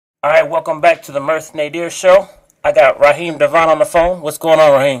All right, welcome back to the Mirth Nadir Show. I got Raheem Devaughn on the phone. What's going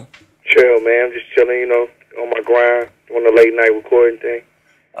on, Raheem? Chill, man. I'm just chilling, on my grind, doing the late night recording thing.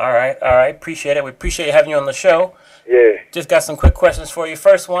 All right. Appreciate it. We appreciate having you on the show. Yeah. Just got some quick questions for you.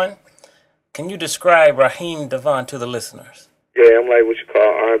 First one, can you describe Raheem Devaughn to the listeners? Yeah, I'm like what you call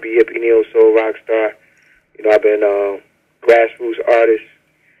R&B, hippie, neo soul, rock star. I've been grassroots artist,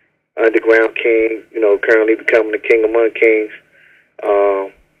 underground king, currently becoming the king among kings,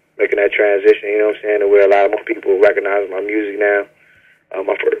 making that transition, to where a lot of more people recognize my music now.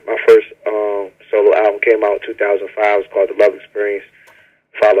 My first solo album came out in 2005. It's called The Love Experience,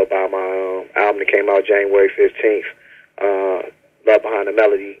 followed by my album that came out January 15th, Love Behind the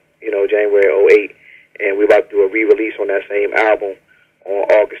Melody, January '08. And we're about to do a re-release on that same album on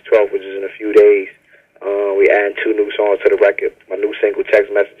August 12th, which is in a few days. We adding 2 new songs to the record, my new single,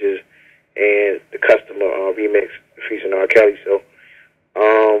 Text Messages, and the Customer remix featuring R. Kelly. So,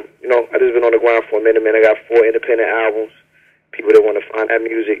 I just been on the ground for a minute, man. I got 4 independent albums. People that want to find that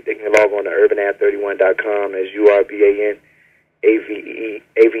music, they can log on to urbanav31.com. That's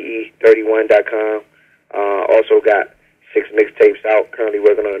URBANAVE31.com. Also got 6 mixtapes out. Currently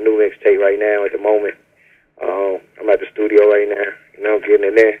working on a new mixtape right now at the moment. I'm at the studio right now, getting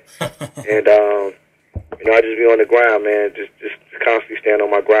in there. And, I just be on the grind, man. Just constantly staying on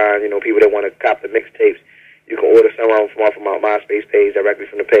my grind. People that want to cop the mixtapes, you can order some of them off of my MySpace page directly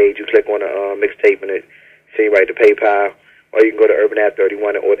from the page. You click on the mixtape and it sends you right to PayPal. Or you can go to Urban App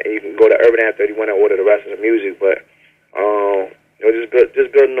 31 and order, and you can go to Urban App 31 and order the rest of the music. But just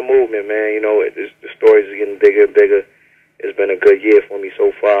building the movement, man. The stories are getting bigger and bigger. It's been a good year for me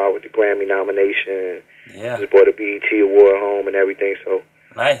so far with the Grammy nomination. Yeah. Just bought a BET award home and everything. So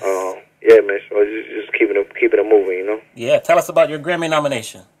nice. Yeah, man. So just keeping it moving, Yeah. Tell us about your Grammy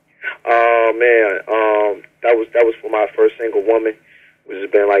nomination. Man. That was for my first single, Woman, which has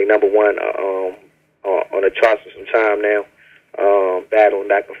been like #1 on the charts for some time now. Battling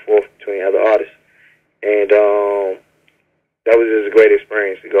back and forth between other artists, and that was just a great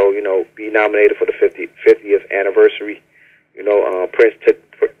experience to go, be nominated for the 50th anniversary. Prince took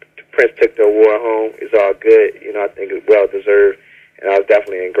the award home. It's all good. I think it's well deserved, and I was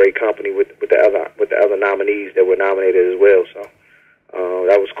definitely in great company with the other nominees that were nominated as well. So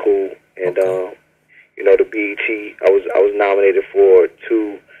that was cool. And Okay. the BET, I was nominated for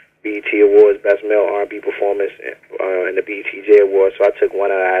 2 BET Awards, Best Male R&B Performance, and the BET Award. So I took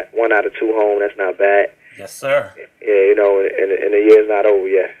one out of 2 home. That's not bad. Yes, sir. Yeah, and the year's not over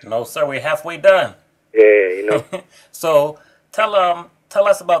yet. No, sir. We're halfway done. Yeah. So tell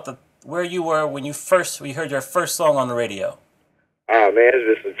us about where you were when you heard your first song on the radio. Oh man,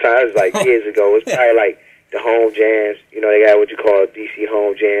 it's been some time. It's like years ago. It's probably like the home jams. They got what you call DC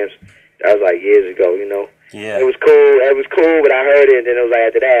home jams. That was like years ago. Yeah. It was cool, but I heard it, and then it was like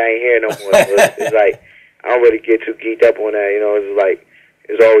after that I ain't hear no more. So it's like I don't really get too geeked up on that. It's like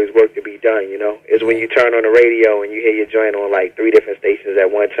there's always work to be done. It's when you turn on the radio and you hear your joint on like 3 different stations at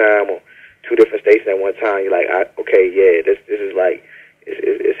one time or 2 different stations at one time. You're like, okay, yeah, this is like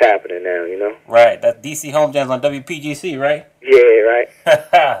it's happening now. Right. That's DC Home Jams on WPGC, right? Yeah, right.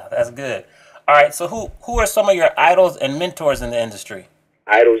 That's good. All right. So who are some of your idols and mentors in the industry?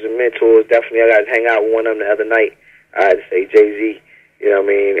 Idols and mentors, definitely. I got to hang out with one of them the other night. I had to say Jay-Z.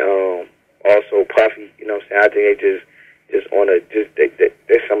 Also Puffy. I think they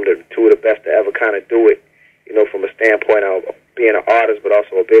they're some of the 2 of the best to ever kind of do it. From a standpoint of being an artist, but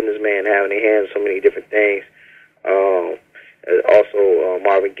also a businessman, having their hands on so many different things. Also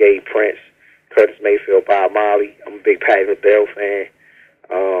Marvin Gaye, Prince, Curtis Mayfield, Bob Marley. I'm a big Patti LaBelle fan.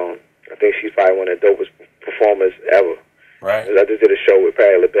 I think she's probably one of the dopest performers ever. Right. I just did a show with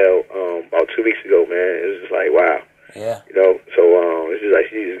Patti LaBelle about 2 weeks ago, man. It was just like, wow. Yeah. So it's just like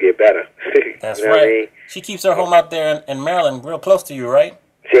she just get better. That's right. What I mean? She keeps her home out there in Maryland, real close to you, right?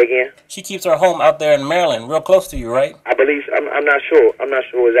 Say again? She keeps her home out there in Maryland, real close to you, right? I believe. I'm not sure. I'm not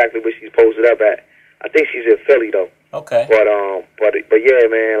sure exactly where she's posted up at. I think she's in Philly though. Okay. But yeah,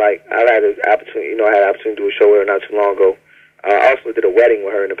 man. Like I had the opportunity. I had the opportunity to do a show with her not too long ago. I also did a wedding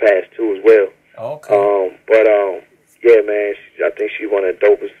with her in the past too, as well. Okay. Yeah, man. I think she's one of the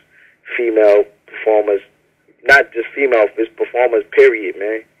dopest female performers. Not just female, just performers. Period,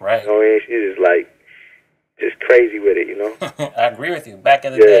 man. Right. She's just crazy with it. I agree with you. Back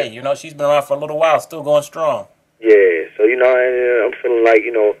in the day, she's been around for a little while, still going strong. Yeah. So and I'm feeling like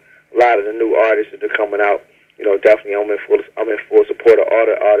a lot of the new artists that are coming out. Definitely I'm in full support of all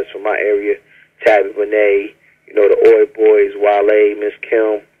the artists from my area. Tabby Bonet, the Oi Boys, Wale, Miss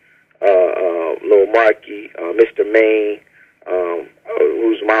Kim, Lil Marky, Mr. Maine,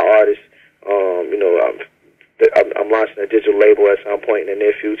 who's my artist. I'm launching a digital label at some point in the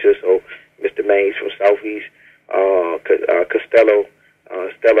near future. So Mr. Maines from Southeast,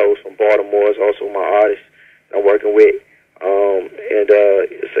 Stello's from Baltimore is also my artist I'm working with.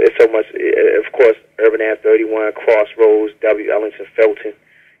 It's so much. Of course, Urban Ave 31, Crossroads, W. Ellington Felton,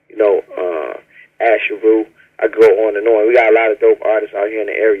 Asheru. I go on and on. We got a lot of dope artists out here in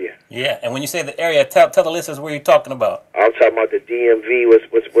the area. Yeah, and when you say the area, tell the listeners where you're talking about. I'm talking about the DMV, was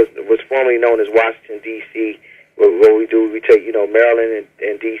formerly known as Washington D.C. What we do, we take Maryland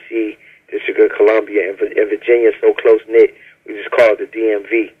and D.C., District of Columbia, and Virginia, so close knit. We just call it the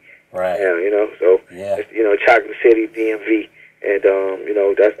DMV. Right. Yeah, so it's, Chocolate City, DMV, and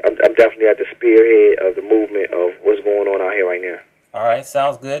I'm definitely at the spearhead of the movement of what's going on out here right now. All right,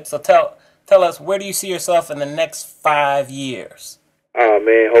 sounds good. So tell us, where do you see yourself in the next 5 years? Oh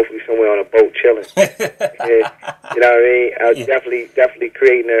man, hopefully somewhere on a boat chilling. Yeah, you know what I mean? I was definitely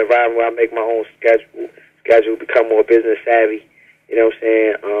creating an environment where I make my own schedule, become more business savvy. You know what I'm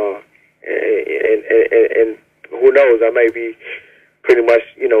saying? And who knows? I may be pretty much,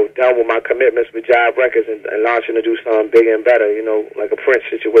 done with my commitments with Jive Records and launching to do something bigger and better. Like a Prince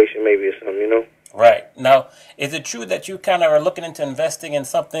situation maybe or something. Right. Now, is it true that you kind of are looking into investing in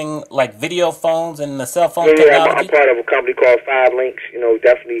something like video phones and the cell phone technology? I'm part of a company called 5 Links.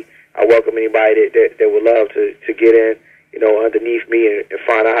 Definitely I welcome anybody that would love to get in, underneath me and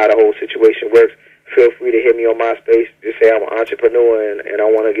find out how the whole situation works. Feel free to hit me on MySpace. Just say I'm an entrepreneur and I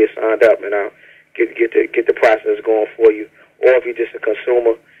want to get signed up, and I'll get the process going for you. Or if you're just a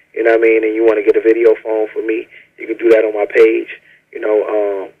consumer, you know what I mean, and you want to get a video phone for me, you can do that on my page.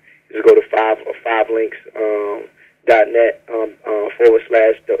 Just go to 5links.net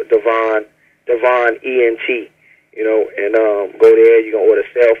 /Devaughn ENT, and go there. You can order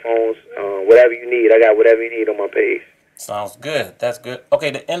cell phones, whatever you need. I got whatever you need on my page. Sounds good. That's good.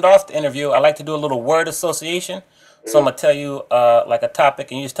 Okay, to end off the interview, I like to do a little word association. So I'm going to tell you like a topic,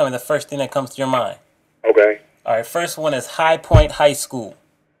 and you just tell me the first thing that comes to your mind. Okay. All right, first one is High Point High School.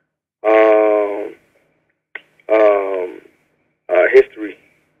 History.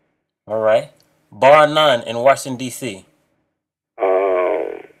 All right. Bar None in Washington, D.C.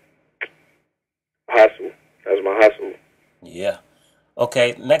 Hustle. That's my hustle. Yeah.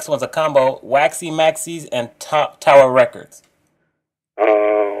 Okay, next one's a combo, Waxy Maxis and Top Tower Records.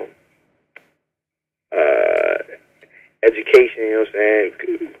 Education, you know what I'm saying?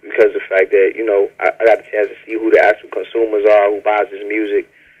 Because of the fact that, I got a chance to see who the actual consumers are, who buys his music,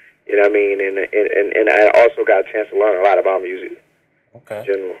 you know what I mean? And I also got a chance to learn a lot about music. Okay. In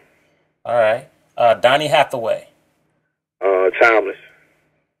general. All right. Donny Hathaway. Timeless.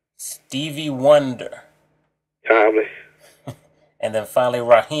 Stevie Wonder. Timeless. And then finally,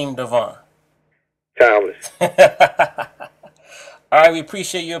 Raheem Devaughn. Timeless. All right, we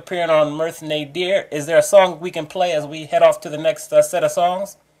appreciate you appearing on Mirth Nadir. Is there a song we can play as we head off to the next set of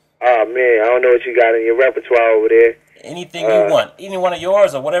songs? Oh, man, I don't know what you got in your repertoire over there. Anything you want. Any one of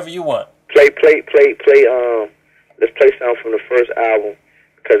yours or whatever you want. Let's play something from the first album,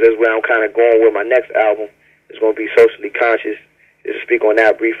 because that's where I'm kind of going with my next album. It's going to be socially conscious. Just to speak on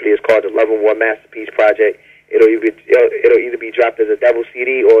that briefly, it's called the Love and War Masterpiece Project. It'll either be dropped as a double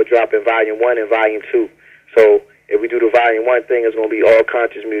CD or drop in Volume 1 and Volume 2. So if we do the Volume 1 thing, it's going to be all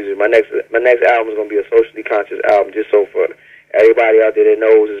conscious music. My next album is going to be a socially conscious album, just so for everybody out there that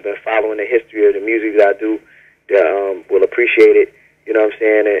knows, has been following the history of the music that I do, that will appreciate it. You know what I'm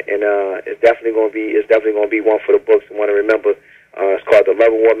saying? And it's definitely going to be one for the books and one to remember. It's called the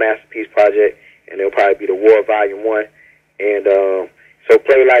Love and War Masterpiece Project, and it'll probably be the War Volume 1. And so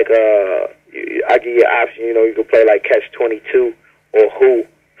play like I give you an option. You can play like Catch 22 or Who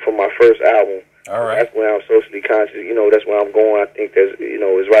from my first album. All right. That's where I'm socially conscious. That's where I'm going. I think that's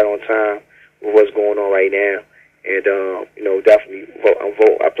is right on time with what's going on right now. And definitely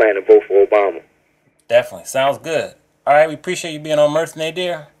I plan to vote for Obama. Definitely sounds good. All right, we appreciate you being on Mirth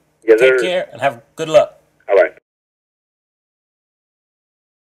Nadir. Yes, Take sir. care and have good luck.